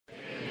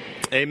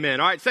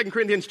Amen. All right, 2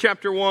 Corinthians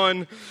chapter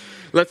 1.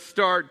 Let's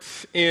start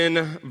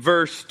in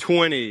verse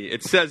 20.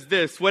 It says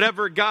this: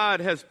 whatever God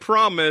has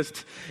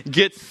promised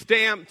gets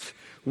stamped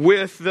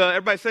with the...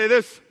 Everybody say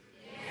this?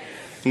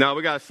 Yes. No,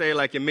 we got to say it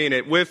like you mean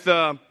it. With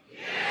the...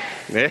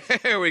 Yes.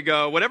 There we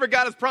go. Whatever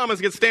God has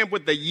promised gets stamped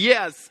with the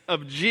yes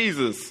of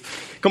Jesus.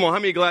 Come on, how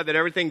many are glad that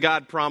everything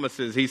God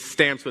promises, he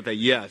stamps with a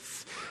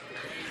yes?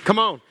 Come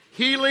on.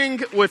 Healing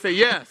with a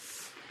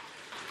yes.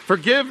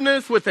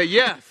 Forgiveness with a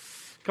yes.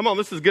 Come on,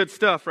 this is good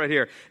stuff right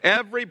here.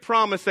 Every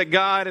promise that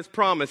God has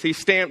promised, he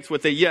stamps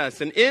with a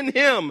yes. And in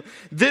him,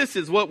 this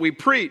is what we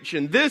preach,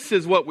 and this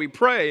is what we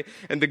pray,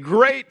 and the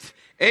great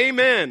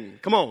amen.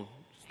 Come on.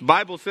 The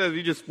Bible says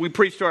we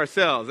preach to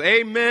ourselves.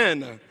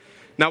 Amen.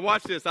 Now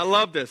watch this. I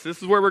love this.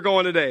 This is where we're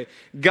going today.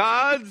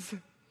 God's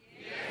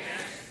yes.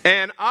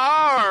 And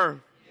our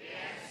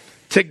yes.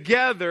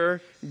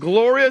 Together,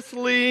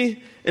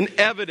 gloriously and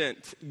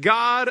evident.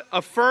 God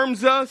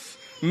affirms us,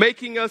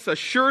 making us a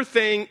sure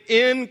thing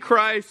in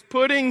Christ,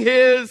 putting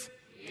his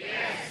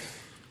yes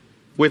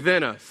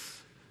within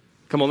us.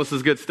 Come on, this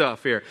is good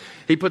stuff here.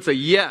 He puts a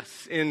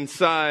yes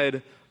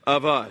inside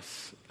of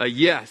us. A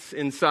yes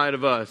inside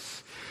of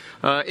us.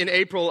 In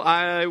April,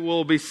 I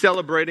will be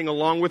celebrating,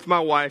 along with my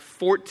wife,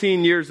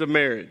 14 years of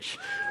marriage.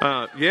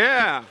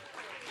 Yeah.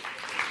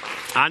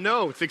 I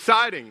know, it's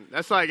exciting.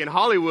 That's like in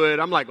Hollywood,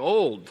 I'm like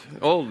old.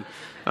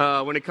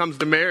 When it comes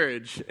to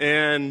marriage.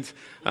 And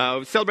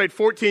celebrate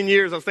 14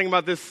 years. I was thinking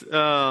about this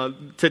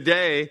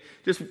today,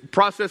 just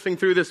processing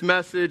through this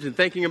message and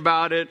thinking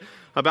about it,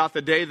 about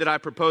the day that I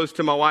proposed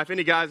to my wife.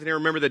 Any guys in here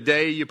remember the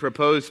day you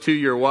proposed to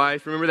your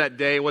wife? Remember that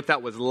day, what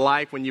that was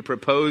like when you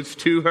proposed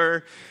to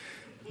her?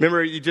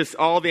 Remember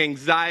all the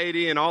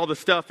anxiety and all the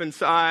stuff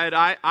inside.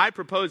 I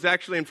proposed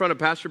actually in front of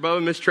Pastor Bo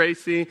and Miss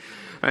Tracy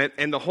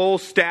and the whole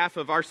staff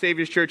of Our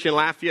Savior's Church in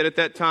Lafayette at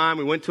that time.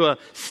 We went to a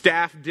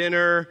staff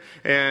dinner,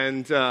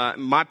 and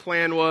my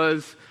plan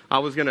was I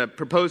was going to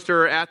propose to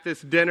her at this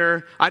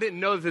dinner. I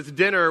didn't know this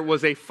dinner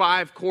was a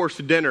 5-course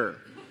dinner.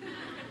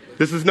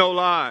 This is no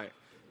lie.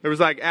 There was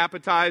like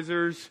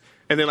appetizers,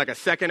 and then like a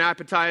second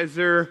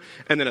appetizer,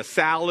 and then a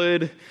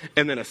salad,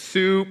 and then a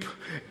soup.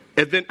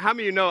 And then, how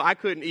many of you know I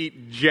couldn't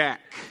eat jack?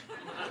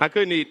 I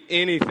couldn't eat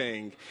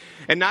anything.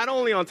 And not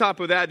only on top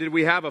of that did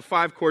we have a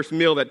 5-course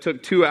meal that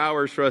took 2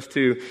 hours for us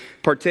to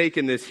partake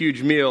in this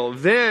huge meal.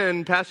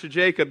 Then Pastor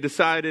Jacob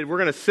decided we're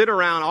going to sit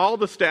around, all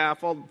the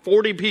staff, all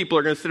 40 people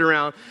are going to sit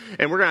around,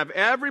 and we're going to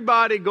have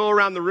everybody go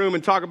around the room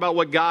and talk about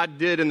what God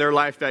did in their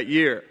life that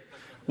year.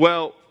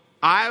 Well,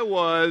 I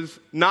was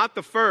not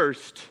the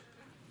first.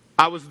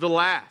 I was the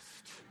last.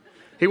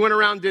 He went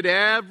around, did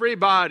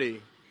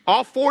everybody,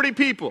 all 40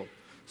 people.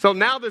 So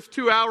now this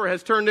 2 hour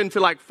has turned into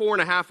like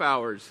 4.5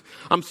 hours.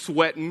 I'm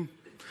sweating.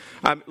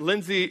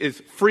 Lindsay is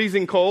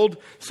freezing cold.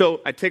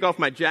 So I take off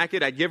my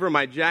jacket. I give her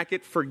my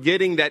jacket,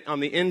 forgetting that on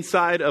the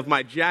inside of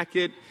my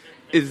jacket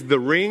is the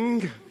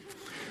ring.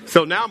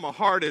 So now my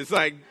heart is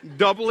like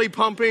doubly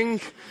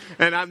pumping.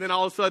 And then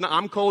all of a sudden,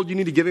 I'm cold. You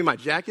need to give me my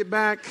jacket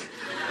back?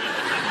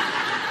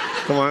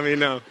 Come on,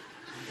 no.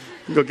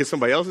 Go get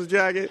somebody else's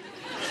jacket.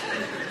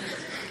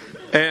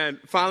 And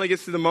finally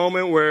gets to the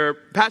moment where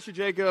Pastor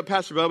Jacob,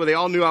 Pastor Bubba, they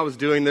all knew I was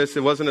doing this. It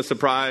wasn't a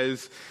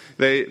surprise.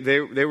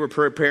 They were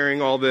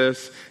preparing all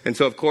this. And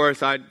so, of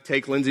course, I'd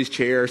take Lindsay's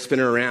chair, spin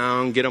her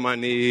around, get on my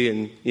knee,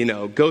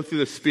 and, go through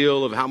the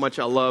spiel of how much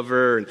I love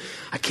her and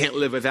I can't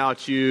live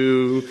without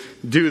you.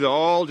 Do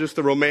just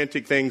the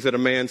romantic things that a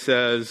man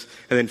says.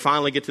 And then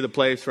finally get to the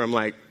place where I'm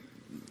like,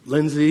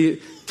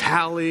 Lindsay,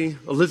 Tally,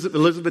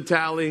 Elizabeth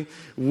Tally,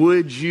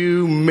 would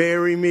you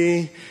marry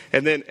me?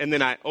 And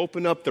then I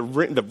open up the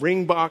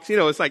ring box.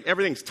 It's like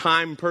everything's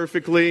timed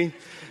perfectly.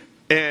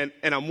 And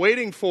I'm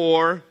waiting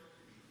for,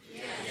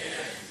 yes.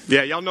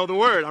 Yeah, y'all know the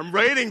word. I'm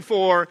waiting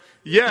for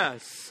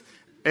yes.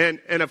 And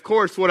of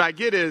course, what I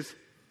get is,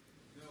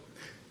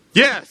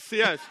 yes.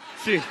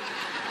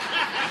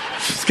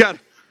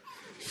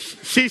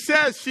 She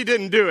says she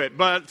didn't do it,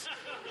 but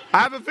I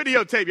have a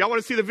videotape. Y'all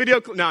want to see the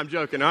video clip? No, I'm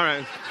joking. All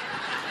right.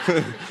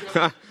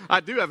 I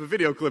do have a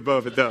video clip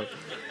of it, though.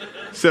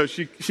 So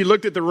she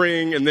looked at the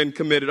ring and then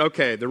committed.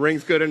 Okay, the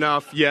ring's good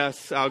enough.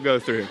 Yes, I'll go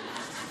through.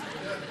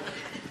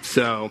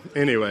 So,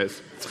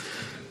 anyways,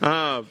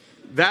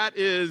 that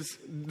is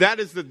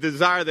the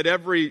desire that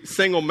every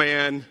single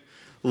man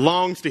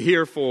longs to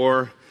hear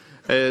for,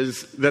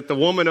 is that the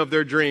woman of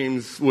their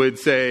dreams would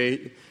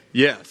say,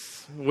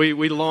 yes. We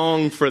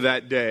long for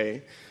that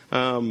day.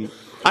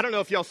 I don't know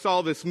if y'all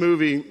saw this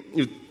movie.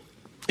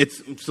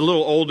 It's a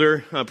little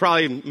older,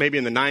 probably maybe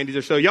in the 90s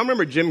or so. Y'all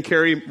remember Jim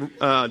Carrey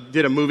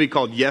did a movie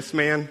called Yes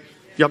Man?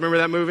 Y'all remember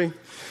that movie?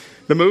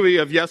 The movie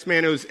of Yes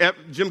Man,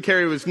 Jim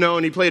Carrey was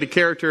known. He played a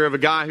character of a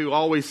guy who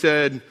always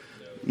said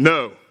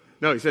no.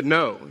 No, he said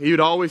no. He would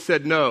always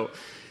said no.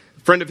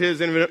 A friend of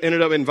his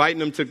ended up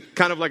inviting him to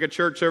kind of like a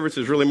church service.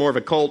 It was really more of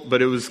a cult,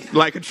 but it was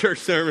like a church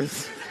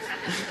service.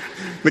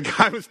 The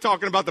guy was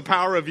talking about the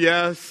power of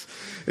yes.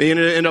 And he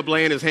ended up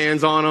laying his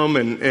hands on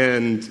him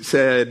and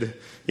said,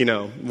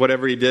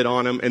 whatever he did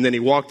on him. And then he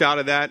walked out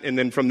of that. And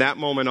then from that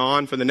moment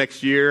on, for the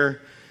next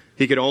year,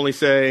 he could only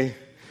say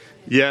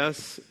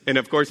Yes. And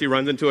of course, he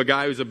runs into a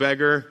guy who's a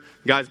beggar.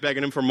 Guy's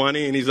begging him for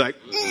money, and he's like,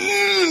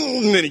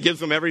 and then he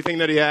gives him everything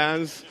that he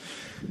has.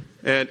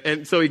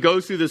 And so he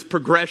goes through this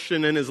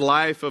progression in his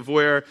life of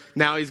where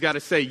now he's got to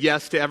say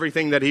yes to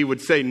everything that he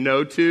would say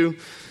no to.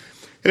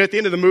 And at the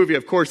end of the movie,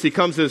 of course, he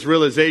comes to this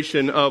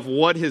realization of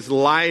what his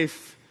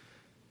life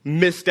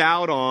missed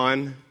out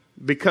on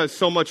because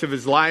so much of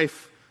his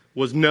life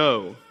was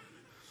no.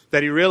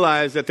 That he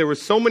realized that there were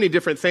so many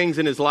different things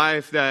in his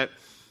life that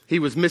he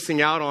was missing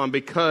out on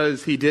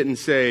because he didn't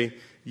say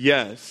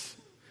yes.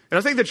 And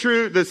I think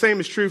the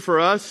same is true for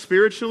us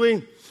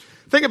spiritually.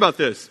 Think about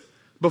this.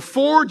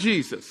 Before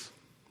Jesus,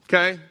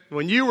 okay,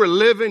 when you were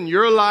living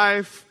your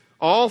life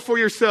all for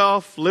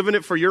yourself, living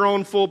it for your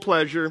own full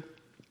pleasure,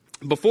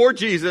 before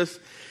Jesus,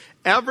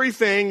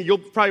 everything, you'll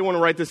probably want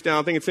to write this down,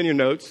 I think it's in your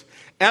notes,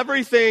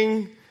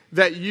 everything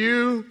that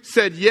you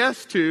said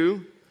yes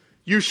to,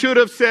 you should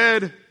have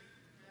said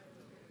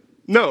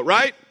no,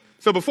 right?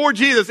 So before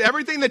Jesus,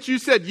 everything that you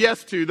said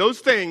yes to, those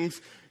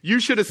things, you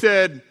should have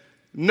said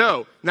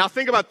no. Now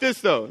think about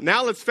this though.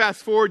 Now let's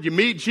fast forward. You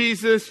meet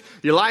Jesus.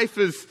 Your life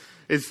is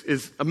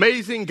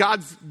amazing.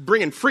 God's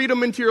bringing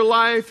freedom into your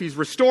life. He's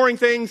restoring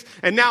things.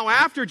 And now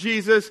after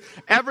Jesus,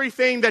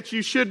 everything that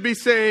you should be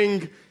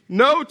saying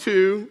no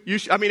to,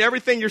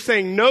 everything you're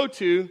saying no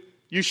to,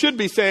 you should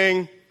be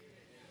saying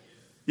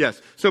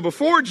yes. So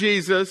before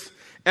Jesus,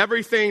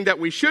 everything that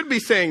we should be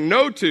saying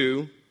no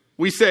to,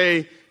 we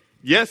say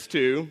yes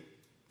to.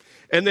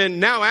 And then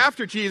now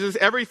after Jesus,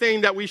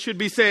 everything that we should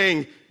be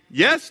saying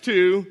yes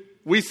to,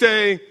 we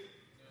say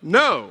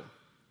no.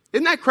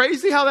 Isn't that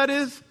crazy how that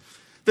is?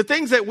 The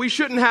things that we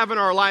shouldn't have in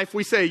our life,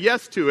 we say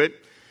yes to it.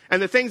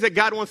 And the things that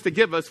God wants to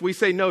give us, we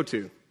say no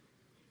to.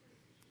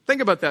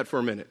 Think about that for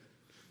a minute.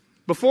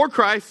 Before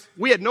Christ,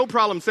 we had no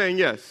problem saying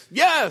yes.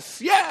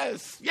 Yes,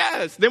 yes,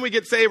 yes. Then we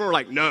get saved and we're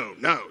like, no,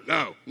 no,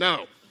 no,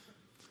 no.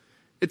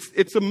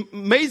 It's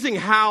amazing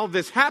how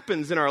this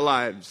happens in our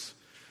lives.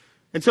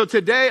 And so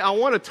today I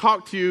want to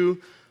talk to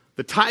you.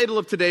 The title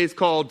of today is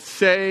called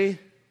Say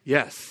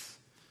Yes.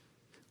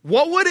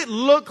 What would it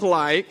look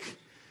like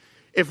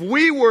if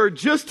we were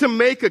just to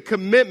make a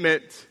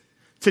commitment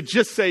to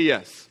just say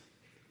yes?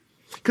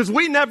 Because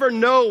we never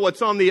know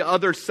what's on the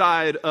other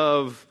side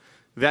of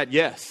that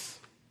yes.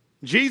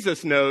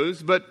 Jesus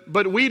knows, but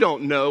we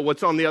don't know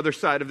what's on the other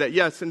side of that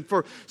yes. And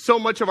for so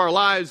much of our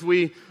lives,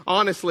 we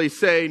honestly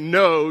say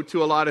no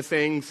to a lot of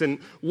things. And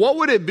what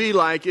would it be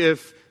like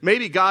if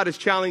maybe God is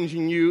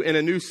challenging you in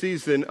a new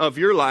season of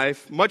your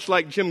life, much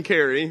like Jim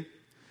Carrey,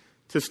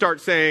 to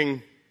start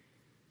saying,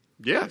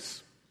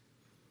 yes,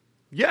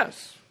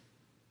 yes,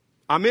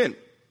 I'm in.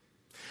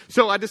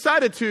 So I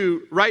decided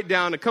to write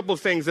down a couple of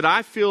things that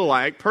I feel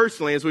like,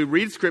 personally, as we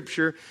read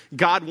Scripture,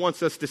 God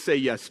wants us to say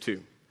yes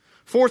to.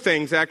 4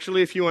 things,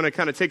 actually, if you want to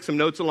kind of take some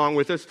notes along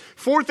with us.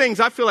 4 things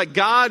I feel like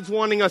God's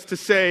wanting us to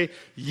say,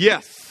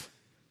 yes,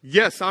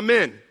 yes, I'm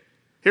in.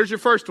 Here's your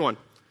first one.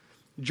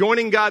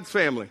 Joining God's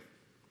family.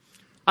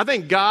 I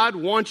think God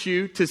wants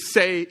you to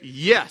say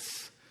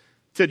yes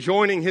to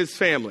joining His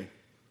family,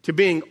 to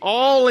being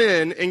all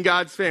in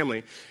God's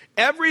family.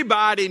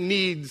 Everybody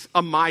needs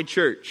a My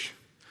Church.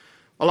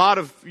 A lot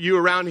of you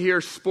around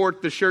here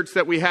sport the shirts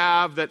that we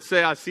have that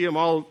say, I see them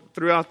all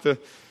throughout the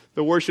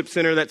worship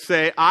center, that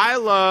say, I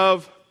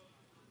love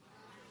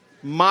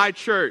my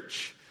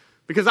church.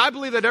 Because I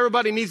believe that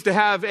everybody needs to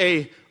have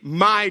a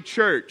My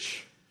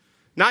Church.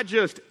 Not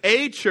just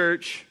a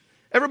church.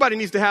 Everybody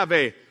needs to have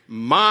a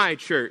My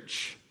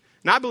Church.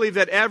 And I believe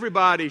that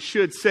everybody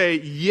should say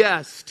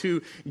yes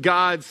to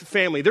God's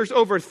family. There's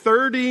over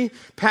 30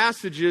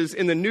 passages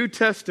in the New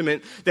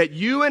Testament that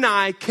you and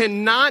I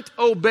cannot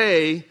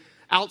obey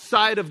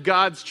outside of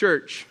God's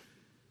church.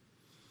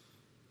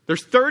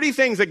 There's 30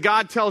 things that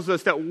God tells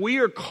us that we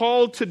are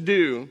called to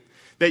do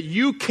that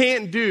you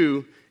can't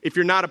do if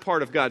you're not a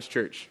part of God's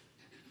church.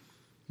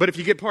 But if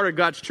you get part of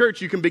God's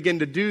church, you can begin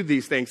to do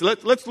these things.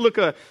 Let's look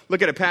at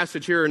a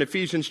passage here in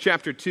Ephesians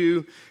chapter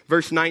 2,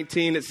 verse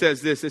 19. It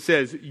says this. It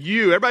says,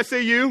 you, everybody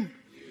say you.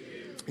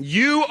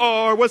 You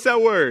are, what's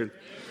that word?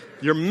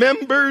 You're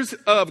members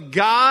of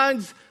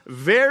God's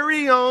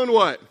very own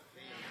what?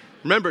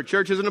 Remember,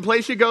 church isn't a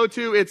place you go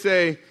to. It's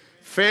a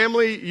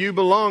family you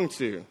belong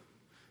to.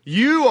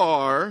 You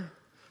are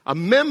a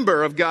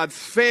member of God's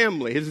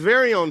family, His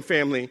very own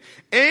family,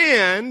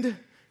 and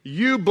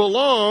you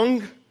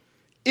belong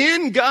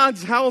in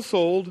God's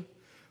household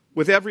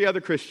with every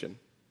other Christian.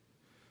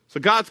 So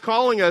God's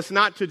calling us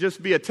not to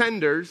just be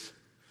attenders.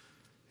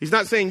 He's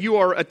not saying you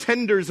are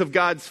attenders of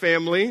God's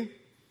family.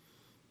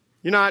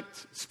 You're not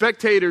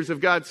spectators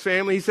of God's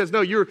family. He says, no,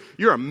 you're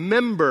a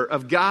member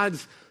of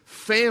God's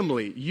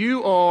family.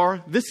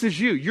 This is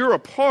you. You're a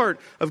part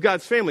of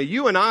God's family.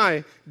 You and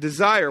I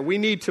we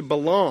need to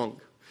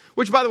belong.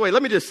 Which, by the way,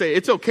 let me just say,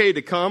 it's okay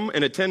to come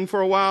and attend for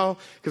a while,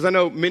 because I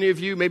know many of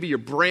you, maybe you're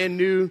brand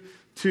new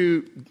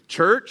to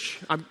church.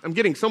 I'm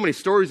getting so many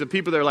stories of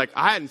people that are like,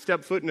 I hadn't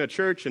stepped foot in a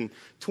church in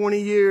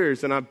 20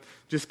 years, and I'm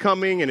just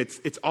coming, and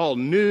it's all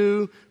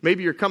new.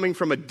 Maybe you're coming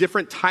from a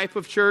different type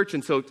of church,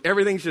 and so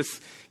everything's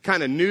just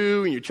kind of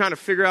new, and you're trying to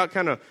figure out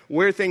kind of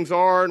where things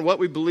are and what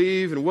we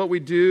believe and what we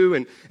do,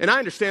 and I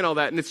understand all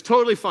that, and it's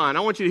totally fine. I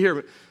want you to hear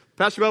me.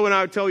 Pastor Bill and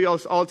I would tell you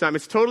all the time,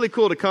 it's totally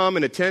cool to come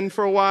and attend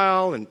for a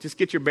while and just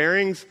get your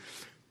bearings,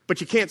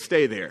 but you can't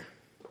stay there.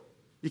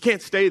 You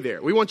can't stay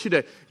there. We want you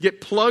to get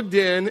plugged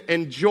in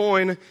and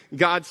join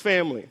God's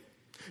family.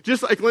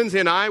 Just like Lindsay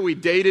and I, we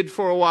dated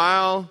for a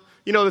while.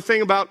 You know, the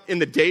thing about in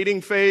the dating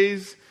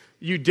phase,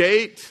 you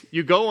date,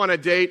 you go on a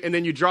date, and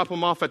then you drop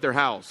them off at their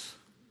house.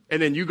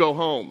 And then you go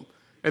home.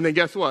 And then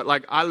guess what?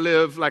 Like, I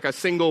live like a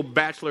single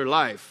bachelor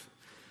life.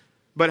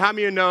 But how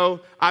many of you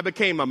know I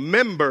became a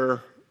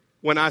member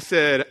when I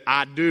said,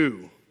 I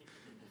do?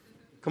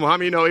 Come on, how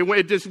many of you know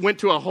it just went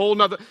to a whole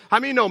nother... How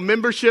many of you know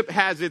membership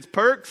has its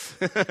perks?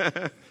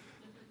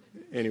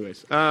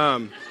 Anyways.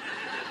 For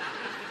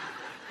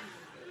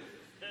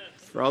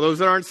all those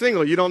that aren't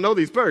single, you don't know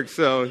these perks,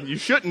 so you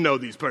shouldn't know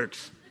these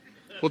perks.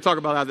 We'll talk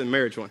about that in the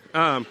marriage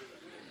one.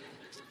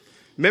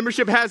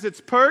 Membership has its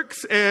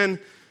perks and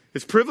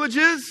its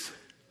privileges.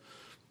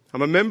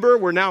 I'm a member.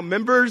 We're now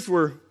members.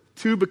 We're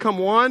two become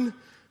one.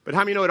 But how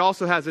many know it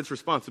also has its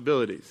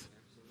responsibilities?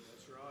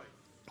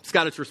 It's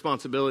got its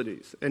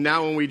responsibilities. And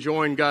now when we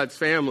join God's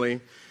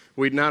family,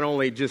 we not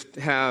only just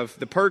have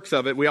the perks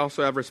of it, we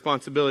also have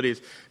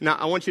responsibilities. Now,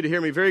 I want you to hear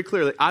me very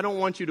clearly. I don't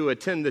want you to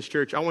attend this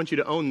church. I want you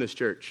to own this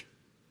church.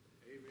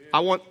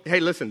 Amen. Hey,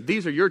 listen,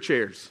 these are your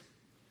chairs.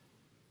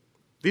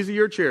 These are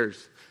your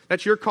chairs.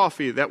 That's your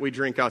coffee that we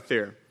drink out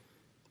there.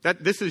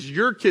 This is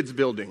your kids'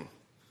 building.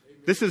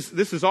 This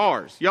is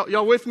ours.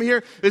 Y'all with me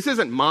here? This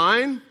isn't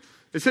mine.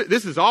 This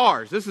is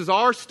ours. This is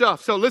our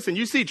stuff. So listen,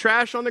 you see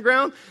trash on the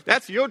ground?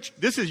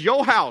 This is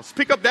your house.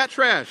 Pick up that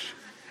trash.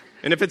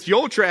 And if it's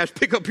your trash,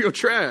 pick up your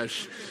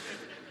trash.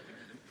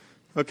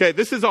 Okay,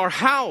 this is our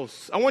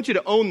house. I want you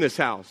to own this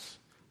house.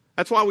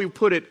 That's why we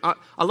put it,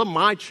 I love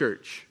my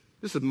church.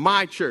 This is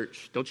my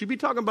church. Don't you be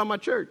talking about my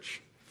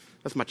church.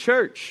 That's my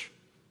church.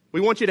 We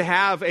want you to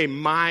have a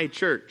my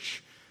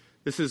church.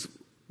 This is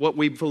what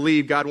we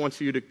believe God wants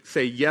you to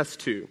say yes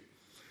to.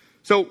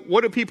 So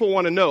what do people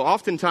want to know?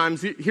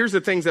 Oftentimes, here's the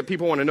things that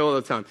people want to know all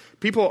the time.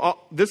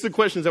 This is the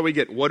questions that we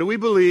get. What do we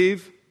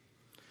believe?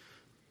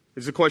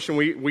 This is a question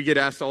we get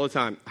asked all the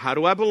time. How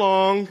do I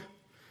belong?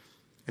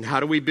 And how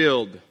do we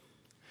build?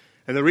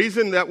 And the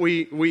reason that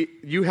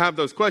you have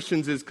those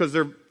questions is because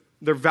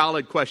they're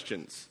valid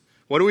questions.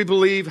 What do we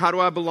believe? How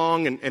do I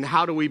belong? And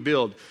how do we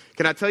build?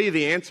 Can I tell you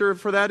the answer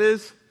for that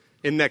is?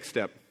 In Next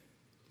Step.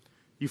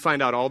 You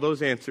find out all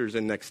those answers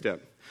in Next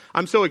Step.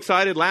 I'm so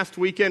excited. Last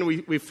weekend,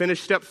 we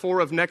finished step 4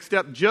 of Next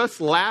Step.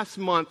 Just last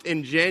month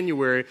in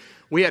January,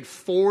 we had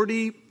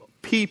 40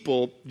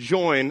 people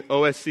join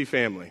OSC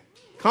family.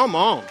 Come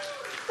on.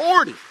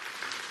 40.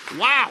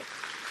 Wow.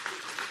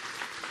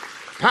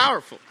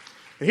 Powerful.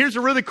 And here's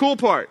the really cool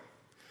part.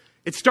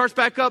 It starts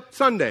back up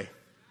Sunday.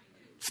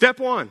 Step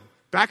 1.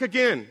 Back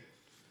again.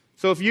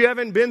 So if you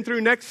haven't been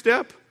through Next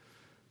Step,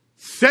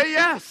 say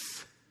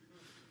yes.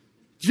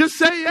 Just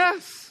say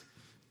yes.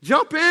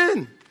 Jump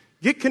in.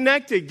 Get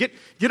connected.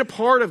 Get a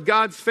part of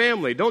God's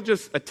family. Don't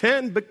just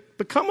attend, but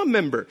become a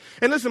member.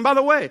 And listen, by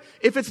the way,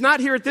 if it's not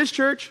here at this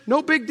church,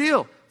 no big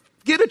deal.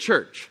 Get a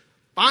church.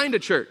 Find a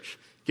church.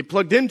 Get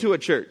plugged into a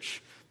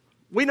church.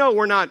 We know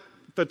we're not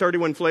the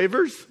 31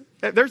 flavors.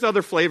 There's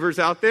other flavors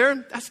out there.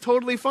 That's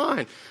totally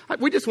fine.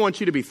 We just want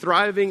you to be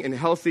thriving and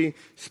healthy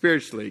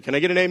spiritually. Can I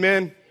get an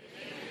amen? Amen.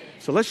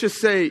 So let's just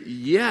say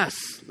yes.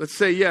 Let's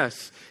say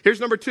yes.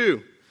 Here's number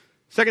 2.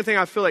 Second thing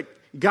I feel like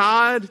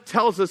God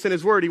tells us in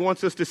His Word He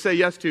wants us to say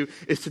yes to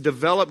is to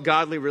develop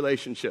godly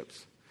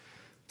relationships.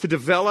 To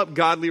develop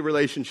godly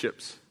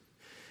relationships.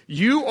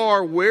 You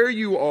are where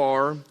you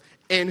are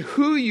and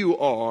who you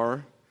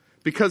are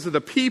because of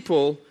the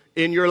people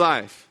in your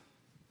life.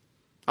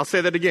 I'll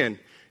say that again.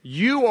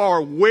 You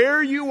are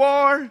where you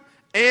are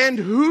and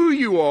who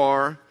you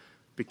are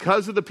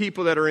because of the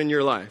people that are in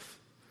your life.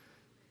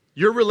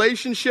 Your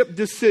relationship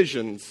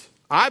decisions,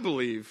 I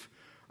believe,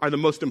 are the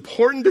most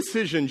important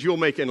decisions you'll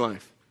make in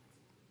life.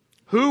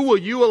 Who will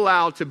you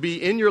allow to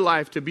be in your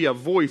life, to be a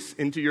voice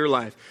into your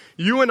life?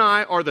 You and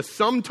I are the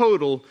sum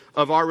total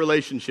of our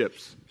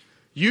relationships.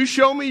 You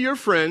show me your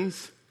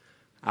friends,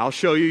 I'll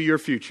show you your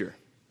future.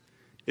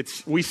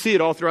 We see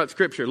it all throughout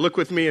Scripture. Look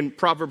with me in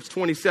Proverbs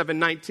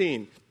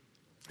 27:19.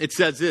 It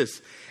says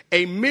this,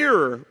 a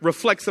mirror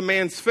reflects a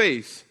man's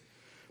face,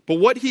 but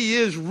what he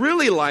is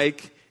really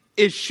like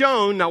is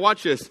shown, now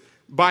watch this,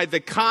 by the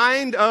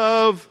kind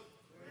of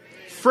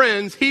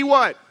friends he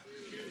what?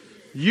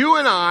 You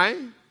and I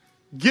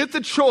get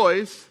the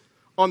choice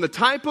on the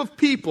type of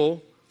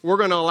people we're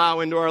going to allow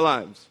into our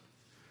lives.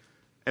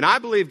 And I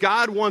believe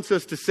God wants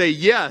us to say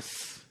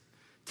yes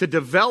to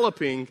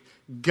developing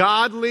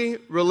godly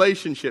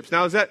relationships.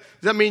 Now, does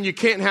that mean you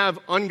can't have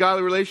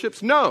ungodly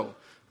relationships? No.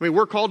 I mean,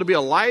 we're called to be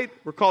a light.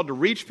 We're called to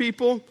reach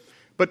people.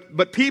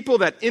 But people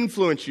that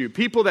influence you,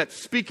 people that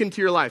speak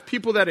into your life,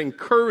 people that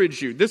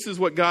encourage you, this is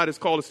what God has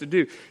called us to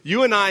do.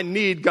 You and I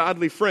need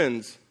godly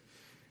friends.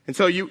 And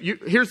so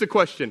here's the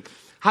question.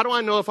 How do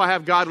I know if I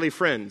have godly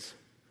friends?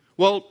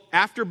 Well,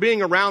 after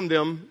being around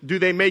them, do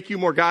they make you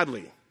more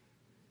godly?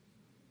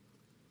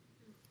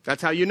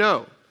 That's how you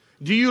know.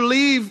 When you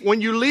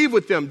leave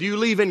with them, do you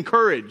leave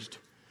encouraged?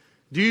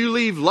 Do you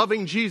leave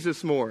loving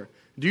Jesus more?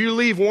 Do you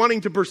leave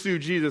wanting to pursue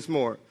Jesus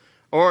more?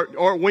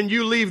 Or when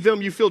you leave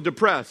them, you feel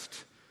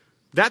depressed?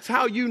 That's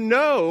how you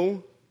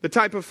know the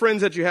type of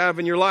friends that you have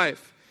in your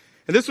life.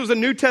 And this was a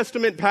New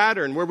Testament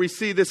pattern where we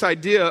see this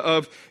idea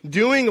of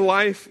doing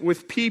life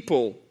with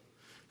people.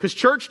 Because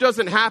church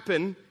doesn't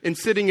happen in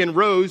sitting in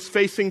rows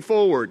facing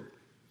forward.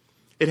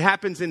 It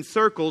happens in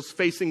circles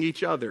facing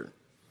each other.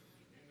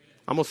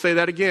 I'm going to say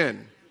that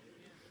again.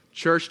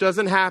 Church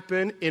doesn't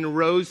happen in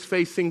rows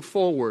facing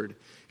forward.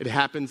 It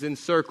happens in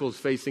circles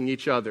facing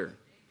each other.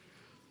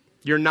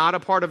 You're not a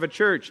part of a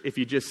church if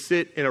you just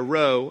sit in a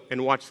row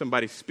and watch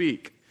somebody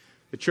speak.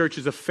 The church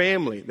is a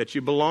family that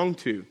you belong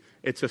to.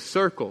 It's a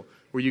circle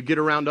where you get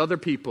around other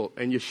people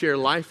and you share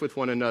life with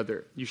one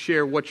another. You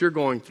share what you're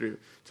going through.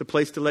 It's a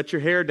place to let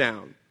your hair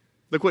down.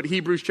 Look what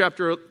Hebrews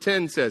chapter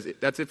 10 says.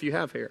 That's if you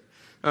have hair.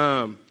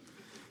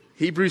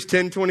 Hebrews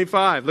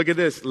 10:25. Look at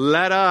this.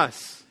 Let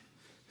us,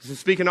 this is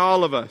speaking to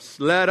all of us,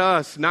 let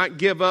us not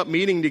give up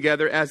meeting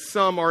together as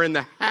some are in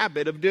the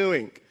habit of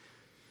doing.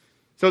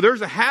 So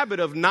there's a habit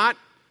of not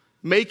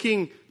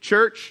making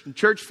church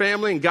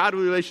family, and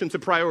godly relations a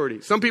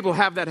priority. Some people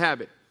have that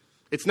habit.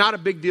 It's not a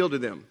big deal to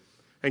them.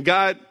 And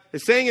God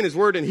is saying in his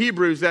word in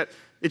Hebrews that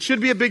it should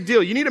be a big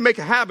deal. You need to make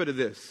a habit of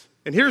this.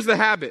 And here's the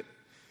habit.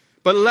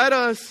 But let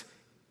us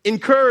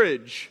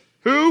encourage.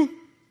 Who?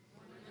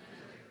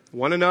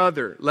 One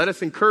another. Let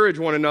us encourage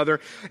one another.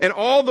 And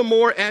all the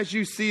more as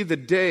you see the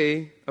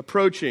day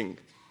approaching.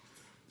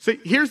 So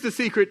here's the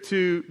secret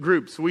to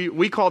groups.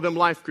 We call them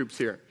life groups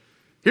here.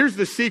 Here's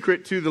the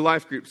secret to the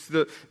life groups.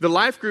 The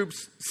life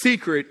groups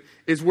secret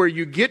is where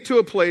you get to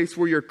a place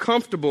where you're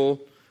comfortable,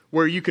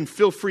 where you can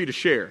feel free to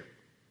share.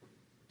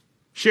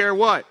 Share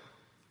what?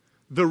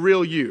 The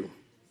real you.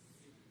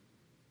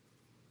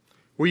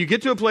 Where you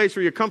get to a place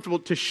where you're comfortable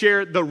to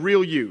share the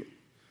real you.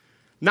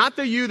 Not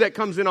the you that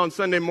comes in on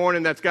Sunday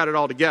morning that's got it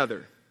all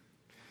together.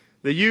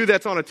 The you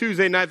that's on a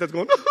Tuesday night that's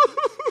going,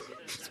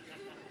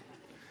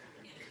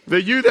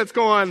 the you that's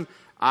going,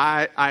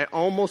 I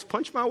almost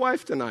punched my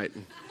wife tonight.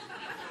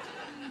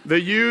 The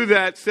you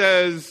that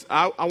says,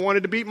 I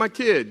wanted to beat my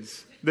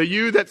kids. The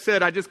you that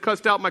said, I just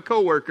cussed out my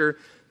coworker.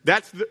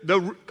 That's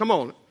come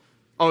on.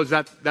 Oh,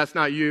 that's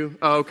not you?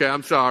 Oh, okay,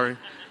 I'm sorry.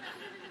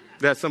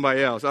 That's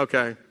somebody else.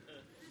 Okay.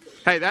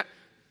 Hey,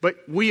 but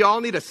we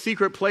all need a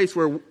secret place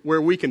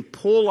where we can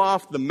pull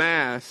off the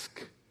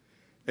mask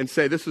and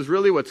say, this is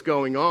really what's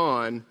going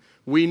on.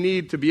 We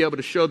need to be able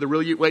to show the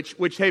real you,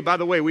 which, hey, by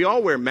the way, we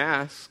all wear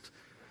masks.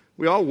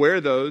 We all wear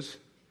those.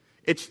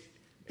 It's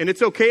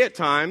okay at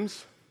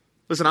times.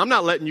 Listen, I'm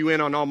not letting you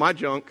in on all my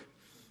junk.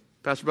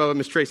 Pastor Bubba and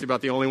Miss Tracy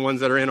about the only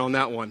ones that are in on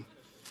that one.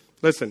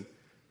 Listen,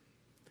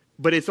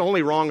 but it's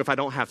only wrong if I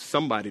don't have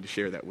somebody to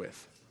share that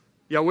with.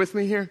 Y'all with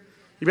me here?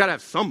 You've got to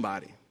have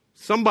somebody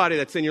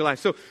that's in your life.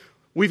 So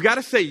we've got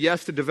to say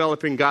yes to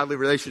developing godly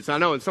relationships. I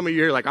know, and some of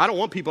you are like, I don't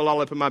want people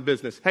all up in my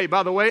business. Hey,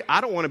 by the way, I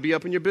don't want to be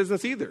up in your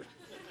business either.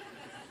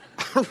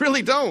 I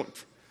really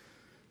don't.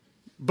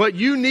 But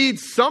you need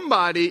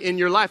somebody in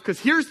your life,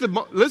 because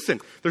listen,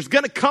 there's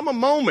going to come a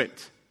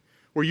moment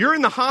where you're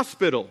in the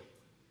hospital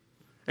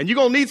and you're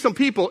going to need some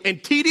people,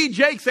 and T.D.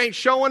 Jakes ain't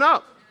showing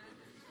up.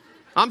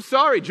 I'm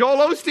sorry, Joel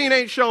Osteen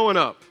ain't showing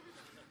up.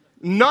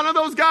 None of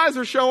those guys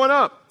are showing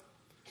up.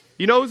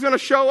 You know who's going to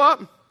show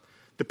up?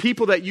 The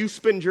people that you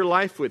spend your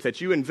life with, that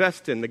you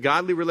invest in, the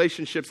godly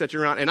relationships that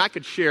you're around. And I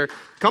could share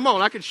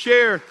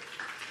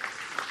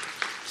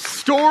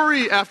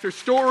story after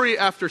story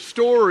after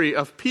story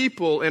of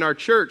people in our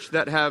church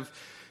that have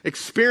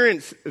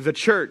experienced the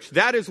church.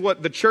 That is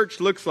what the church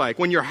looks like.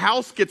 When your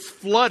house gets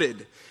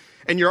flooded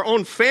and your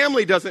own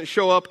family doesn't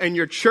show up and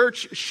your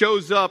church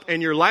shows up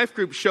and your life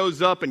group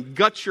shows up and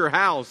guts your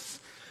house,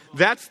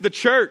 that's the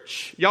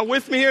church. Y'all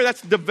with me here?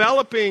 That's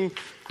developing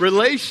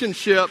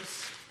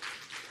relationships.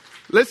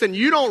 Listen,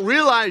 you don't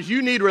realize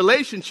you need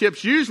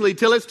relationships usually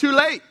till it's too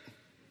late.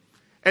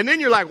 And then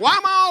you're like, why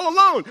am I all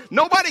alone?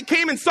 Nobody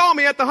came and saw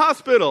me at the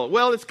hospital.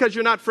 Well, it's because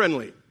you're not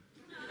friendly.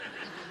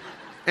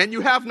 And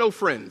you have no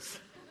friends.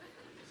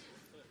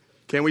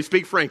 Can we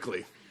speak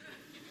frankly?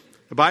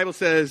 The Bible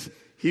says,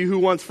 he who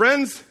wants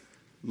friends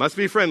must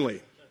be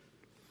friendly.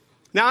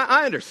 Now,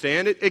 I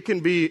understand it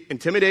can be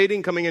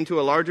intimidating coming into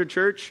a larger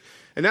church.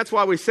 And that's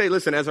why we say,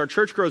 listen, as our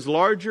church grows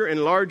larger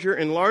and larger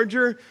and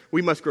larger,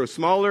 we must grow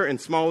smaller and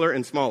smaller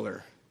and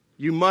smaller.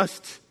 You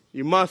must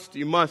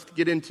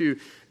get into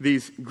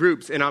these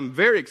groups. And I'm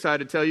very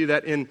excited to tell you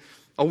that in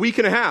a week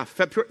and a half,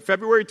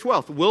 February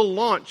 12th, we'll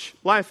launch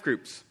life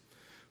groups.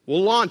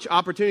 We'll launch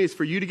opportunities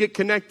for you to get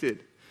connected.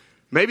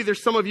 Maybe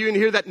there's some of you in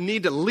here that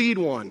need to lead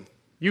one.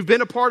 You've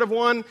been a part of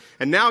one,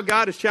 and now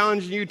God is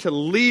challenging you to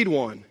lead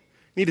one. You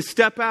need to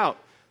step out.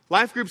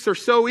 Life groups are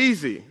so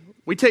easy.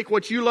 We take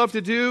what you love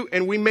to do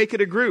and we make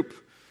it a group.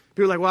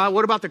 People are like, well,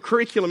 what about the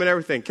curriculum and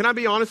everything? Can I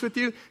be honest with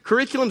you?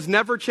 Curriculum's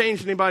never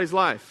changed anybody's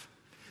life.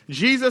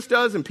 Jesus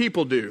does and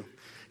people do.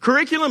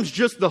 Curriculum's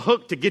just the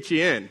hook to get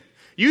you in.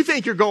 You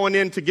think you're going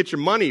in to get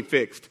your money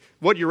fixed.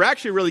 What you're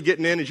actually really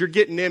getting in is you're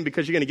getting in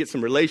because you're going to get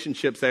some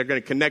relationships that are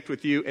going to connect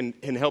with you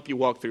and help you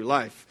walk through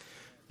life.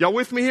 Y'all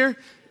with me here?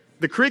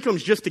 The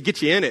curriculum's just to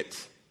get you in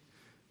it.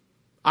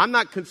 I'm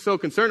not so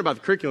concerned about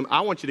the curriculum.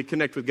 I want you to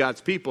connect with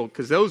God's people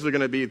because those are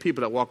going to be the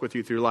people that walk with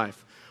you through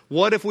life.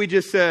 What if we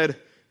just said,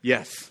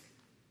 yes,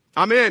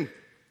 I'm in.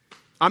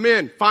 I'm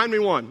in. Find me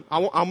one.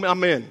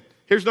 I'm in.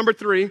 Here's number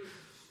 3,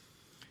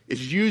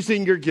 is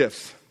using your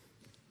gifts.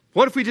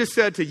 What if we just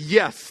said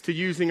yes to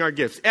using our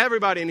gifts?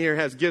 Everybody in here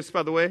has gifts,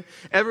 by the way.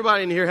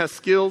 Everybody in here has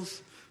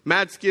skills,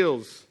 mad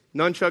skills,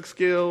 nunchuck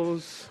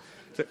skills.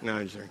 No,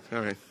 I'm sorry. All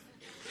right.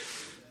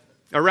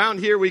 Around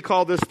here, we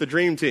call this the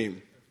dream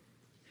team.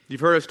 You've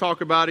heard us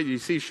talk about it. You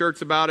see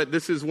shirts about it.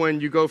 This is when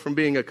you go from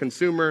being a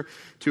consumer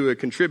to a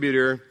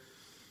contributor.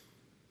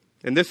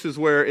 And this is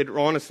where it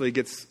honestly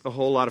gets a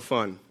whole lot of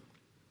fun.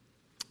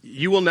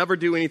 You will never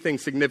do anything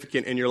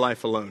significant in your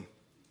life alone.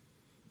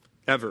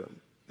 Ever. And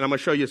I'm going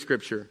to show you a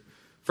scripture.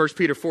 1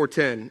 Peter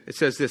 4:10. It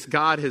says this.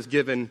 God has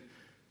given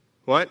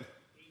what?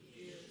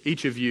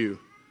 Each of you.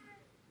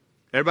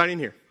 Everybody in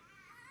here.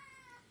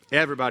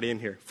 Everybody in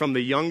here. From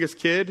the youngest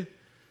kid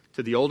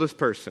to the oldest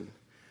person.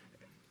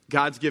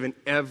 God's given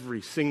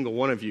every single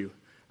one of you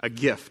a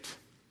gift.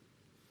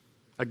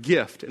 A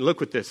gift. And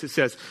look what this. It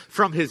says,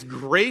 from his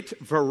great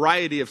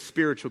variety of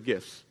spiritual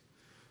gifts.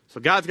 So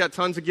God's got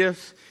tons of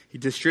gifts. He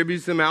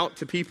distributes them out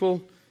to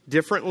people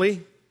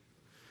differently.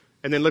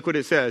 And then look what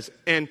it says.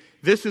 And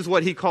this is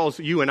what he calls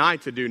you and I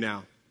to do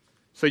now.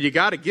 So you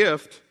got a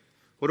gift.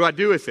 What do I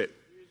do with it?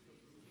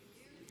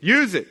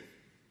 Use it.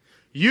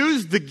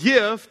 Use the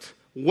gift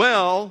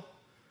well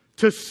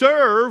to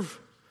serve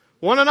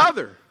one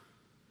another.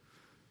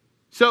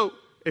 So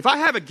if I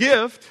have a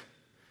gift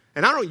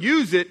and I don't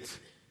use it,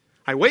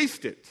 I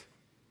waste it.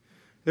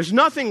 There's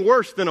nothing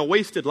worse than a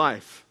wasted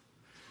life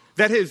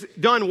that has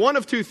done one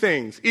of two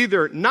things.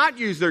 Either not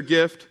use their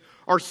gift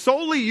or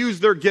solely use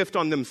their gift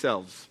on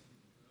themselves.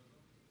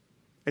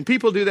 And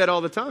people do that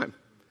all the time.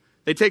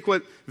 They take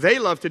what they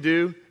love to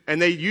do and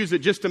they use it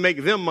just to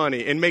make them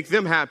money and make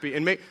them happy.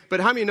 But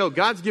how many know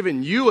God's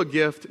given you a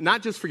gift,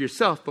 not just for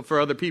yourself, but for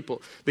other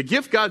people? The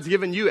gift God's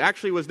given you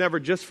actually was never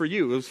just for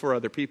you. It was for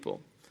other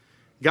people.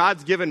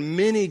 God's given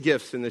many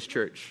gifts in this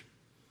church.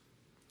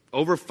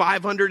 Over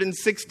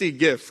 560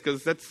 gifts,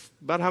 because that's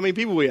about how many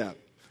people we have.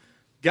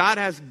 God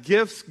has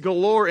gifts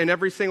galore in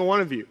every single one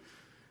of you.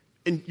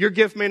 And your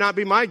gift may not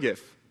be my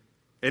gift.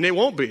 And it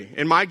won't be.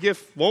 And my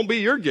gift won't be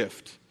your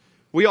gift.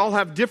 We all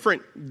have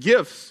different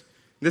gifts.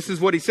 This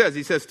is what he says.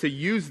 He says to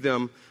use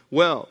them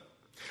well.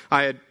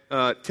 I had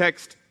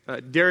text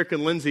Derek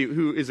and Lindsay,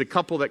 who is a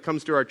couple that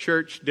comes to our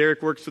church.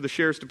 Derek works for the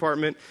sheriff's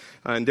department.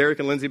 And Derek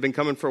and Lindsay have been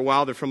coming for a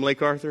while. They're from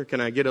Lake Arthur.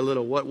 Can I get a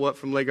little what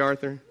from Lake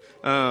Arthur?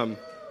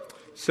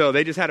 So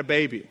they just had a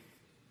baby.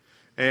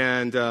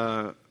 And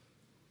so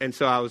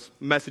I was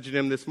messaging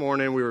him this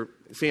morning. We were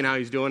seeing how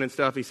he's doing and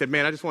stuff. He said,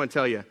 man, I just want to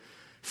tell you,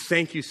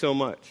 thank you so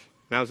much.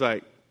 And I was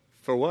like,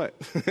 for what?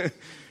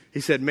 He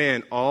said,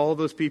 man, all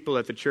those people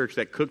at the church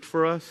that cooked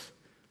for us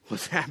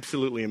was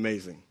absolutely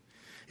amazing.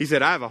 He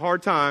said, I have a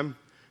hard time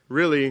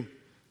really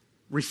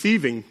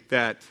receiving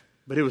that,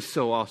 but it was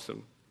so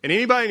awesome. And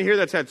anybody in here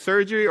that's had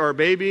surgery or a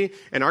baby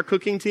and our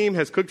cooking team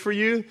has cooked for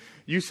you,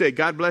 you say,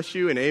 God bless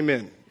you and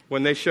amen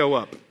when they show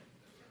up. And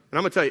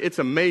I'm going to tell you, it's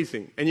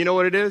amazing. And you know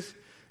what it is?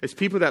 It's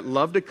people that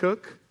love to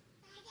cook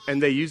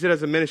and they use it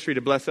as a ministry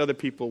to bless other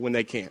people when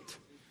they can't.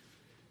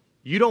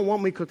 You don't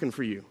want me cooking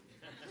for you.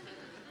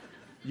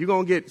 You're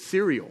going to get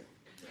cereal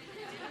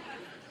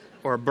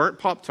or a burnt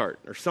Pop-Tart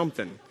or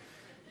something.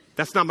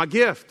 That's not my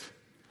gift.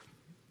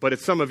 But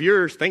it's some of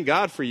yours. Thank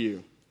God for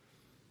you.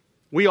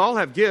 We all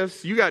have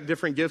gifts. You got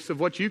different gifts of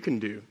what you can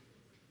do.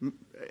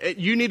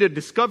 You need to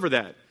discover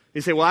that.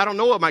 You say, well, I don't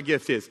know what my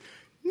gift is.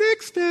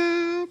 Next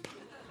step.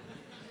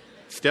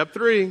 Step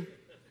 3.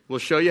 We'll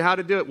show you how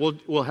to do it.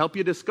 We'll help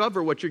you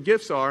discover what your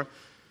gifts are.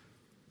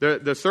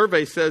 The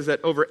survey says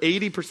that over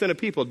 80% of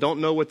people don't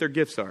know what their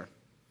gifts are.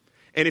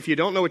 And if you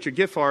don't know what your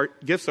gifts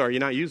are, you're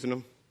not using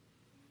them.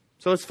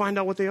 So let's find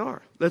out what they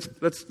are. Let's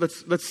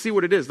see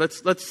what it is.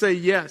 Let's say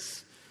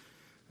yes.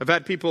 I've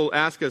had people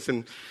ask us,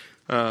 and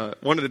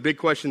one of the big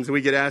questions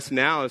we get asked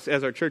now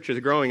as our church is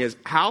growing is,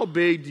 how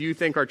big do you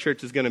think our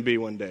church is going to be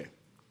one day?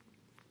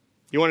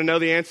 You want to know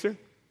the answer?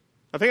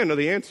 I think I know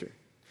the answer.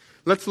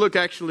 Let's look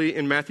actually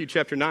in Matthew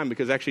chapter 9,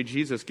 because actually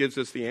Jesus gives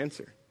us the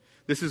answer.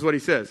 This is what he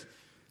says.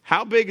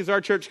 How big is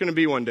our church going to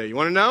be one day? You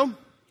want to know?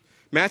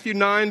 Matthew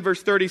 9,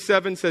 verse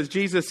 37 says,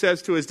 Jesus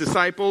says to his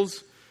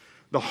disciples,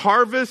 the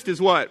harvest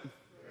is what?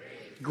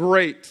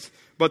 Great.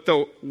 But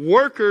the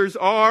workers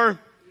are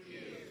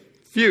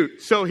few.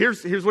 So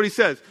here's what he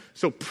says.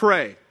 So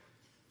pray.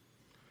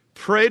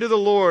 Pray to the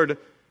Lord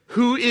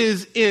who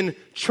is in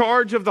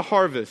charge of the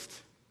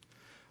harvest.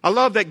 I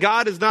love that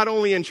God is not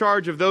only in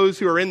charge of those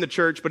who are in the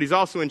church, but he's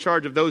also in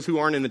charge of those who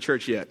aren't in the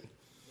church yet.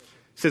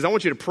 He says, I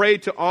want you to pray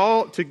to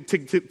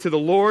the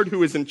Lord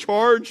who is in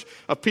charge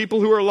of people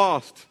who are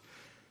lost.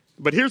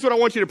 But here's what I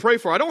want you to pray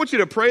for. I don't want you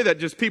to pray that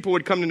just people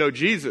would come to know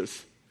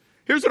Jesus.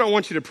 Here's what I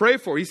want you to pray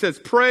for. He says,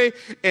 pray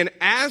and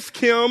ask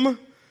him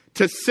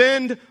to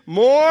send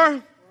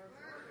more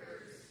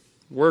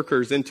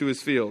workers into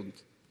his field.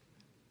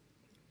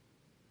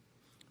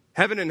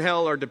 Heaven and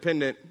hell are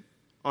dependent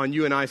on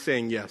you and I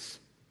saying yes.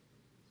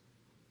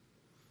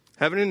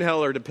 Heaven and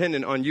hell are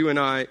dependent on you and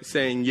I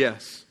saying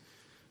yes.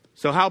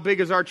 So how big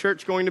is our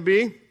church going to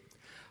be?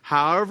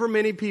 However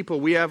many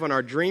people we have on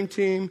our dream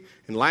team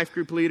and life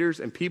group leaders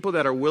and people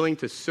that are willing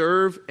to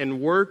serve and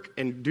work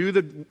and do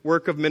the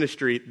work of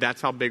ministry, that's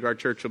how big our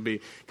church will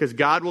be. Because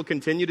God will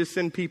continue to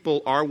send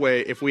people our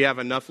way if we have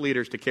enough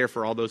leaders to care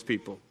for all those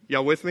people.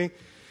 Y'all with me?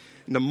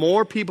 And the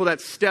more people that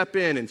step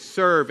in and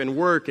serve and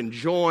work and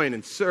join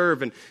and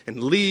serve and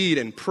lead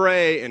and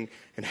pray and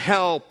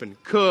help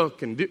and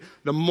cook and do,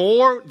 the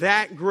more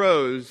that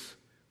grows,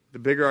 the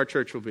bigger our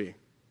church will be.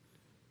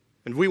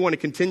 And we want to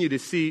continue to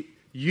see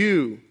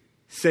you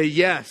say,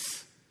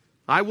 yes,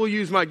 I will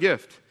use my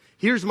gift.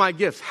 Here's my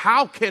gifts.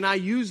 How can I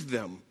use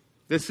them?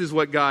 This is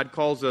what God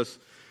calls us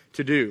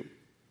to do.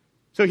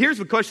 So here's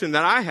the question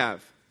that I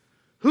have.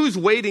 Who's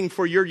waiting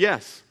for your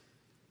yes?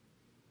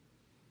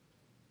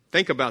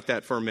 Think about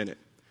that for a minute.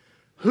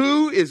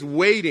 Who is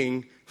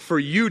waiting for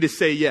you to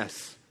say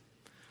yes?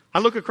 I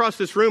look across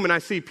this room and I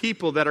see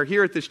people that are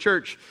here at this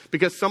church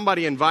because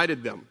somebody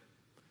invited them.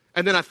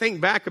 And then I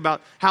think back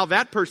about how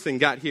that person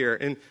got here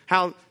and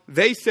how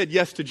they said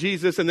yes to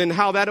Jesus, and then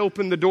how that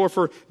opened the door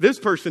for this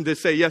person to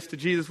say yes to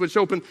Jesus, which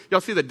opened,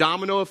 y'all see the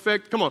domino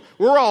effect? Come on,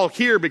 we're all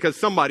here because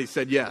somebody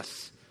said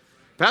yes.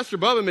 Pastor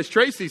Bubba and Miss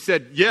Tracy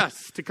said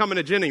yes to coming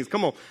to Jennings.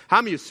 Come on,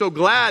 how many are so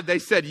glad they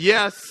said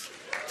yes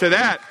to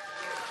that?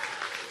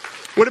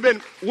 Would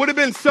have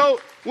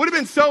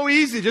been so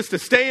easy just to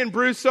stay in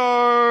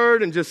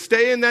Broussard and just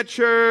stay in that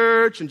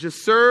church and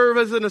just serve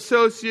as an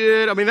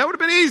associate. I mean, that would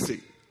have been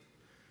easy.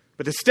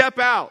 But to step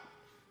out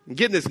and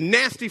get in this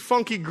nasty,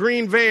 funky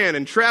green van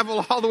and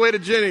travel all the way to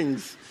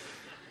Jennings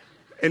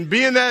and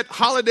be in that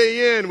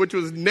Holiday Inn, which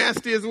was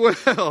nasty as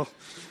well,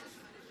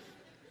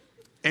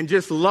 and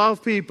just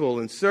love people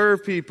and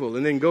serve people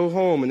and then go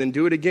home and then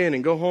do it again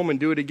and go home and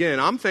do it again.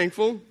 I'm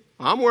thankful.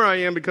 I'm where I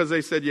am because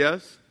they said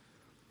yes.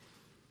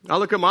 I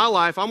look at my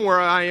life, I'm where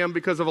I am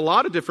because of a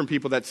lot of different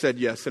people that said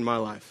yes in my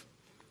life.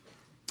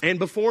 And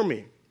before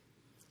me.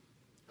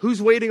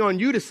 Who's waiting on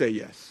you to say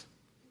yes?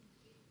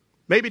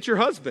 Maybe it's your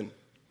husband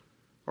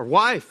or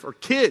wife or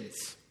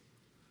kids.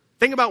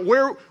 Think about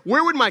where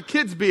would my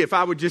kids be if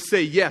I would just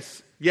say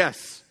yes,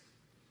 yes?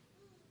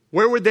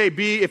 Where would they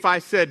be if I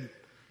said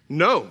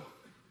no?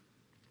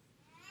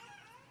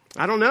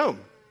 I don't know.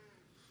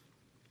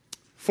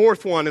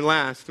 Fourth one and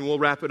last, and we'll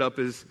wrap it up,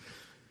 is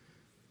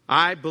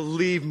I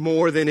believe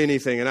more than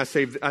anything, and I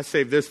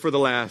save this for the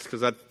last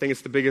because I think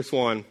it's the biggest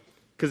one.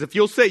 Because if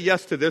you'll say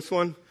yes to this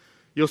one,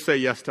 you'll say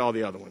yes to all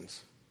the other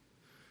ones.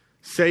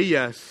 Say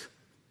yes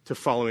to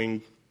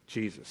following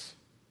Jesus.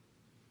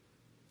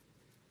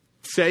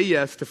 Say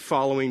yes to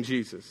following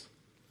Jesus.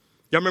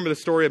 Y'all remember the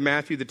story of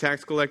Matthew, the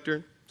tax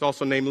collector? It's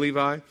also named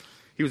Levi.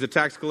 He was a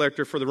tax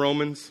collector for the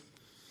Romans,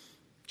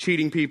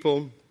 cheating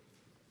people.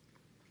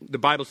 The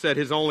Bible said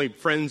his only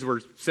friends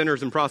were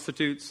sinners and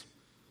prostitutes.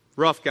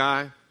 Rough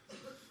guy.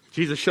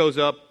 Jesus shows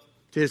up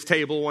to his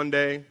table one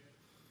day,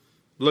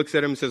 looks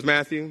at him and says,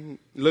 Matthew.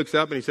 He looks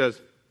up and he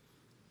says,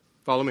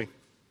 follow me.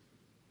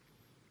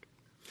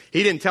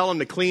 He didn't tell him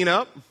to clean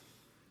up.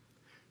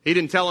 He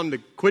didn't tell him to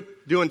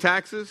quit doing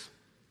taxes.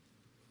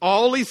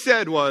 All he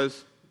said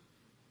was,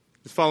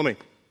 just follow me.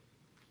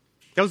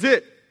 That was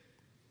it.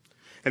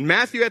 And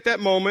Matthew at that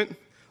moment,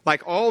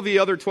 like all the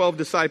other 12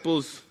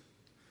 disciples,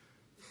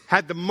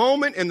 had the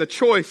moment and the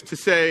choice to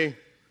say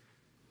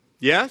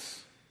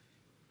yes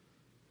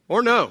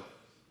or no.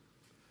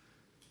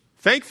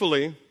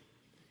 Thankfully,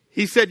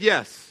 he said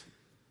yes.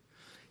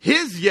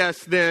 His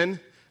yes then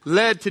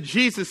led to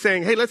Jesus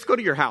saying, hey, let's go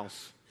to your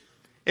house.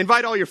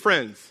 Invite all your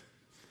friends.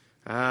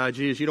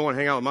 Jesus, you don't want to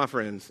hang out with my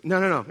friends.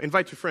 No.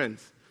 Invite your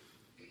friends.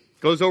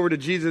 Goes over to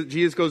Jesus.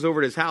 Jesus goes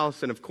over to his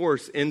house and, of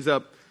course, ends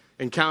up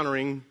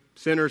encountering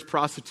sinners,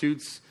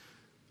 prostitutes.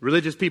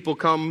 Religious people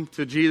come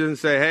to Jesus and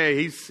say, hey,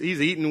 he's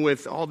eating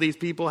with all these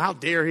people. How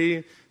dare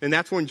he? And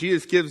that's when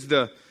Jesus gives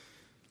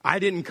I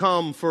didn't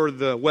come for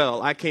the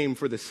well. I came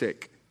for the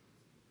sick.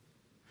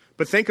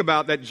 But think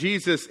about that.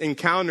 Jesus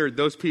encountered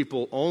those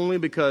people only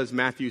because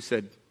Matthew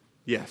said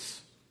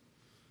yes.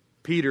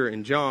 Peter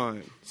and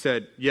John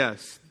said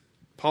yes.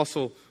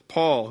 Apostle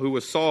Paul, who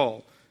was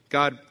Saul,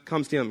 God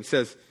comes to him and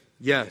says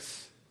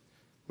yes.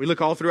 We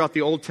look all throughout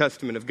the Old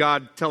Testament of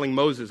God telling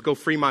Moses, go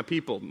free my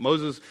people.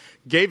 Moses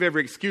gave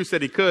every excuse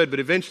that he could, but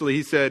eventually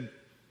he said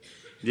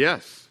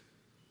yes.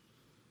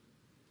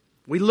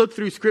 We look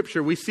through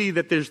Scripture, we see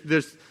that there's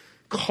this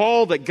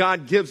call that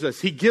God gives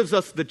us. He gives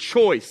us the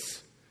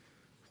choice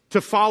to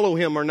follow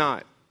him or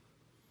not.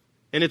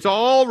 And it's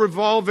all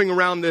revolving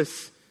around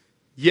this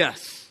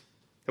yes.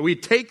 That we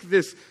take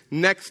this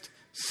next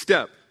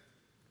step.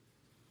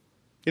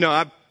 You know,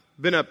 I've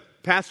been a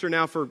pastor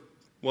now for,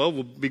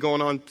 we'll be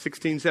going on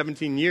 16,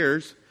 17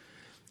 years.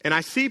 And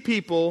I see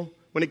people,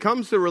 when it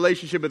comes to a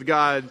relationship with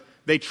God,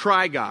 they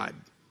try God.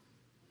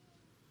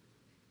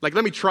 Like,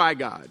 let me try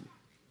God.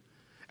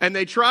 And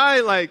they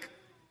try, like,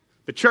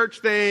 the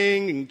church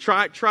thing and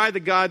try the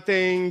God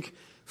thing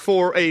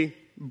for a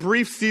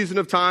brief season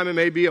of time. It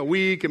may be a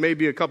week, it may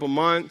be a couple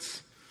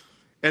months.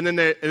 And then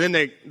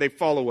they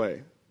fall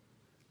away.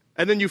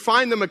 And then you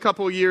find them a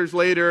couple of years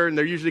later, and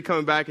they're usually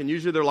coming back, and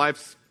usually their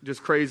life's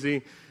just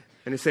crazy.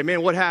 And they say,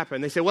 man, what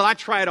happened? They say, well, I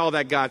tried all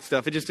that God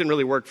stuff. It just didn't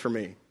really work for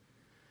me.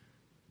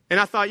 And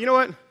I thought, you know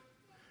what?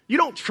 You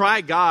don't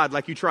try God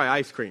like you try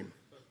ice cream.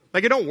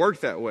 Like, it don't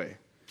work that way.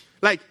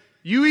 Like,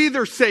 you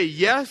either say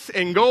yes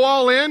and go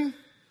all in,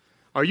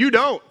 or you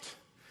don't.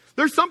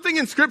 There's something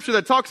in Scripture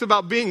that talks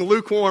about being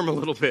lukewarm a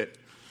little bit.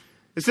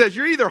 It says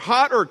you're either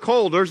hot or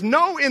cold. There's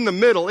no in the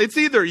middle. It's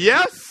either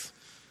yes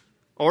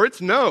or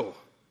it's no.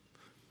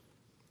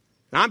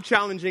 And I'm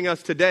challenging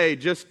us today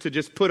just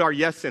to put our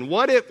yes in.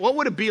 What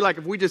would it be like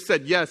if we just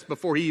said yes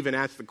before he even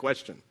asked the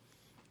question?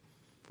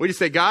 We just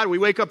say, God, we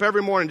wake up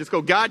every morning and just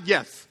go, God,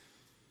 yes.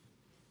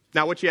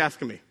 Now, what you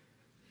asking me?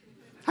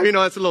 How do you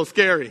know that's a little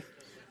scary?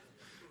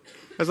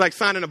 That's like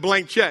signing a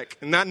blank check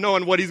and not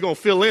knowing what he's going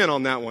to fill in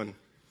on that one.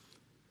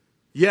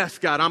 Yes,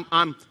 God,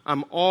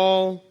 I'm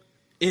all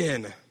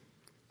in.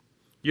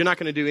 You're not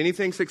going to do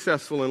anything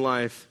successful in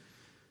life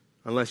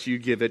unless you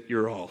give it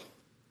your all.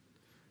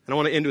 And I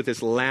want to end with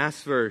this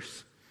last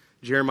verse,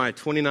 Jeremiah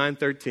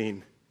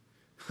 29:13.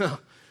 Look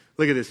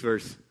at this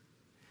verse.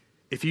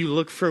 If you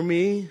look for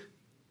me,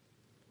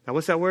 now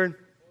what's that word?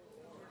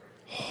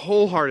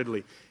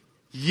 Wholeheartedly.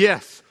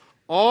 Yes,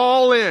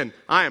 all in.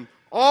 I am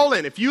all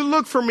in. If you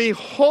look for me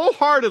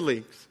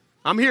wholeheartedly,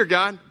 I'm here,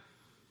 God.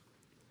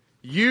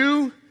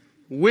 You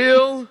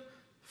will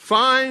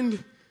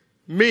find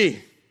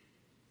me.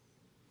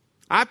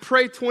 I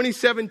pray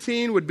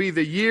 2017 would be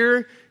the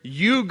year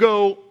you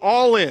go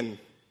all in.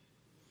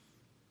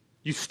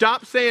 You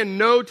stop saying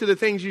no to the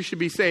things you should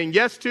be saying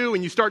yes to,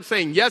 and you start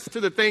saying yes to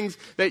the things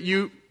that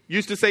you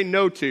used to say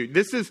no to.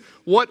 This is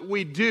what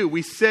we do.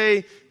 We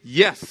say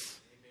yes.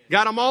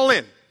 God, I'm all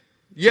in.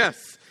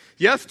 Yes.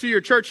 Yes to your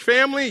church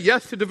family.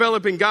 Yes to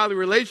developing godly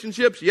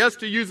relationships. Yes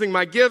to using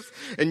my gifts.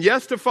 And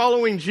yes to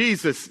following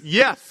Jesus.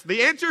 Yes.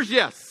 The answer is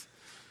yes.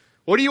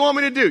 What do you want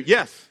me to do?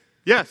 Yes.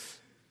 Yes.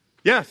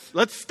 Yes.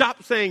 Let's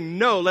stop saying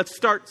no. Let's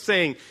start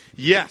saying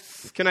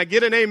yes. Can I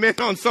get an amen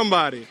on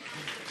somebody?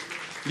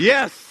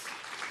 Yes.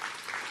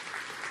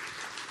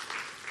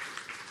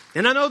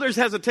 And I know there's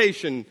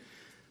hesitation,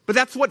 but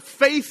that's what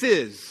faith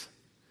is.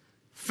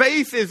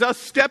 Faith is us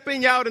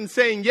stepping out and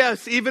saying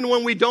yes, even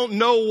when we don't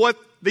know what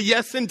the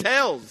yes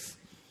entails.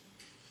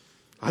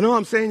 I know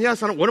I'm saying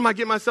yes. What am I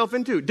getting myself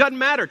into? Doesn't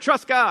matter.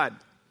 Trust God.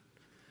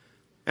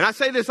 And I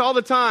say this all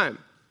the time.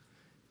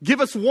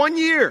 Give us 1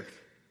 year.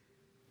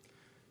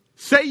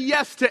 Say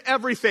yes to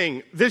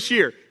everything this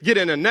year. Get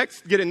in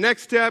Next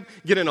Step,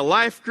 get in a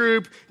life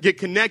group, get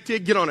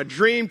connected, get on a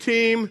dream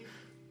team.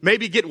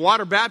 Maybe get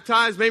water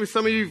baptized. Maybe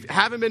some of you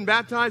haven't been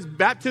baptized.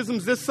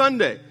 Baptism's this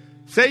Sunday.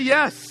 Say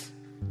yes.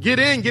 Get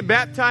in, get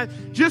baptized.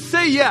 Just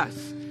say yes.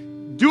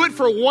 Do it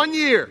for 1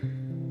 year.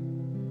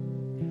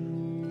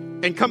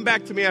 And come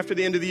back to me after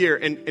the end of the year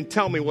and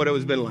tell me what it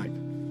has been like.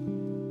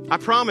 I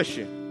promise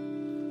you.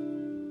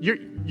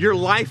 Your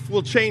life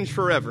will change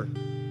forever.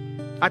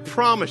 I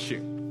promise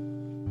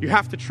you. You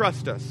have to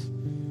trust us.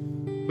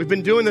 We've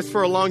been doing this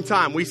for a long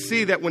time. We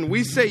see that when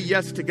we say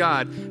yes to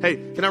God, hey,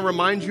 can I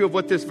remind you of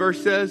what this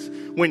verse says?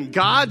 When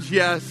God's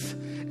yes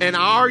and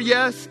our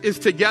yes is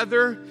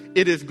together,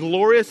 it is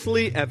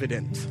gloriously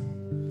evident.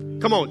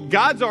 Come on,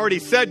 God's already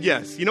said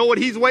yes. You know what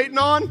he's waiting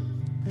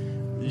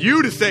on?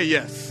 You to say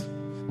yes.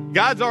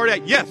 God's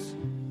already, yes,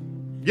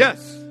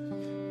 yes,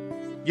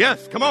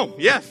 yes, come on,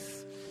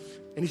 yes.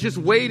 And he's just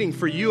waiting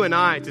for you and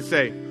I to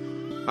say,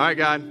 all right,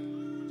 God,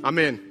 I'm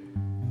in.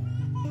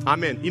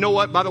 I'm in. You know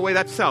what? By the way,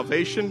 that's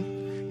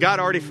salvation.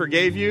 God already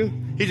forgave you.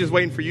 He's just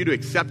waiting for you to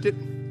accept it.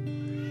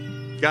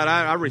 God,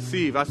 I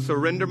receive. I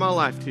surrender my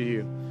life to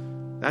you.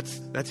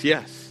 That's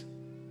yes.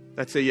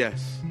 That's a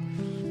yes.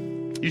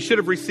 You should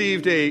have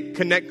received a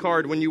Connect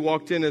card when you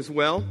walked in as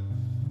well.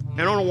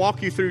 And I want to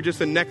walk you through just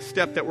the next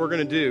step that we're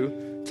going to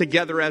do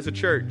together as a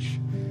church.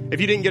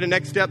 If you didn't get a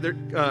next step,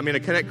 a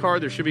Connect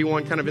card, there should be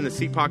one kind of in the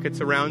seat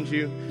pockets around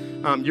you.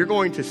 You're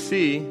going to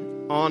see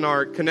on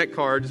our Connect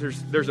cards,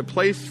 there's a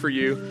place for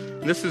you.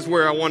 And this is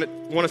where I want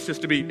us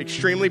just to be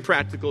extremely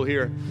practical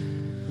here.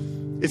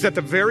 Is at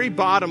the very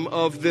bottom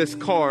of this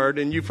card,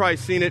 and you've probably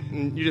seen it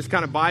and you just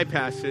kind of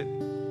bypass it,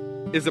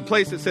 is a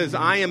place that says,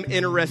 I am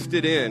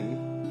interested in.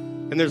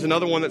 And there's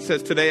another one that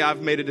says, today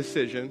I've made a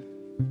decision.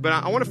 But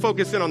I want to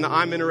focus in on the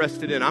I'm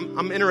interested in.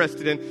 I'm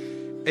interested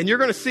in. And you're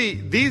going to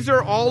see, these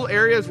are all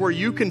areas where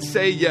you can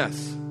say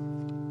yes.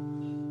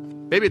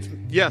 Maybe it's,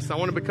 yes, I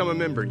want to become a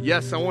member.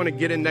 Yes, I want to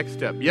get in Next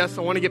Step. Yes,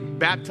 I want to get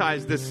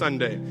baptized this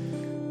Sunday.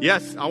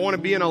 Yes, I want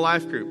to be in a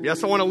life group.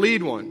 Yes, I want to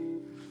lead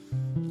one.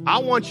 I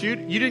want you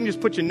didn't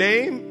just put your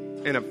name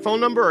and a phone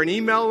number or an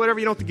email or whatever.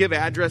 You don't have to give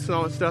address and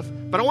all that stuff.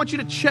 But I want you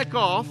to check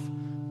off,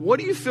 what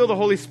do you feel the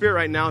Holy Spirit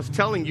right now is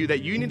telling you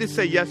that you need to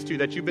say yes to,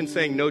 that you've been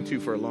saying no to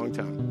for a long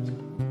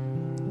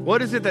time?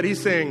 What is it that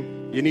he's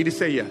saying you need to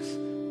say yes?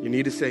 You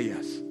need to say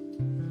yes.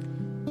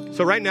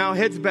 So right now,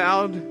 heads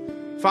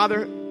bowed.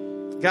 Father,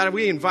 God,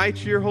 we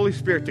invite your Holy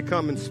Spirit to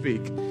come and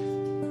speak.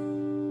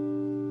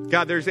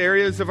 God, there's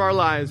areas of our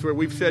lives where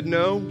we've said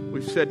no,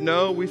 we've said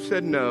no, we've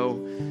said no.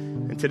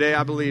 And today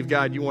I believe,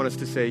 God, you want us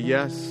to say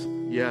yes,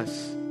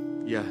 yes,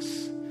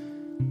 yes.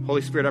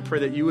 Holy Spirit, I pray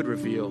that you would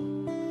reveal,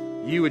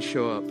 you would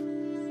show up,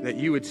 that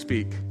you would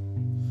speak.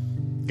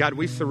 God,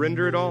 we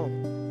surrender it all.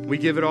 We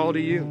give it all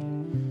to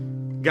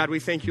you. God, we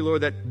thank you,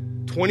 Lord, that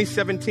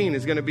 2017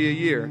 is going to be a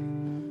year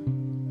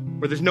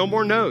where there's no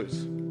more no's.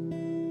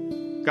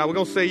 God, we're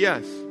going to say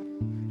yes.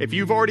 If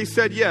you've already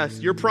said yes,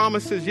 your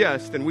promise is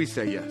yes, then we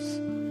say yes.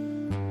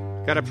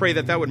 God, I pray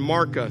that that would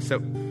mark us,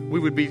 that we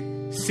would be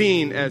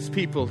seen as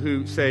people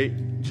who say,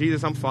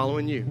 Jesus, I'm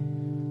following you.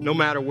 No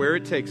matter where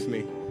it takes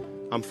me,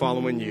 I'm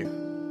following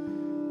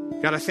you.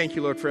 God, I thank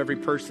you, Lord, for every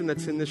person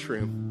that's in this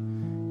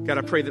room. God,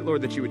 I pray that,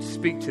 Lord, that you would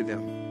speak to them.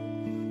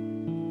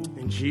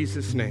 In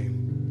Jesus'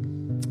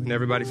 name. And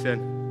everybody said,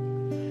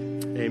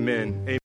 amen. Amen.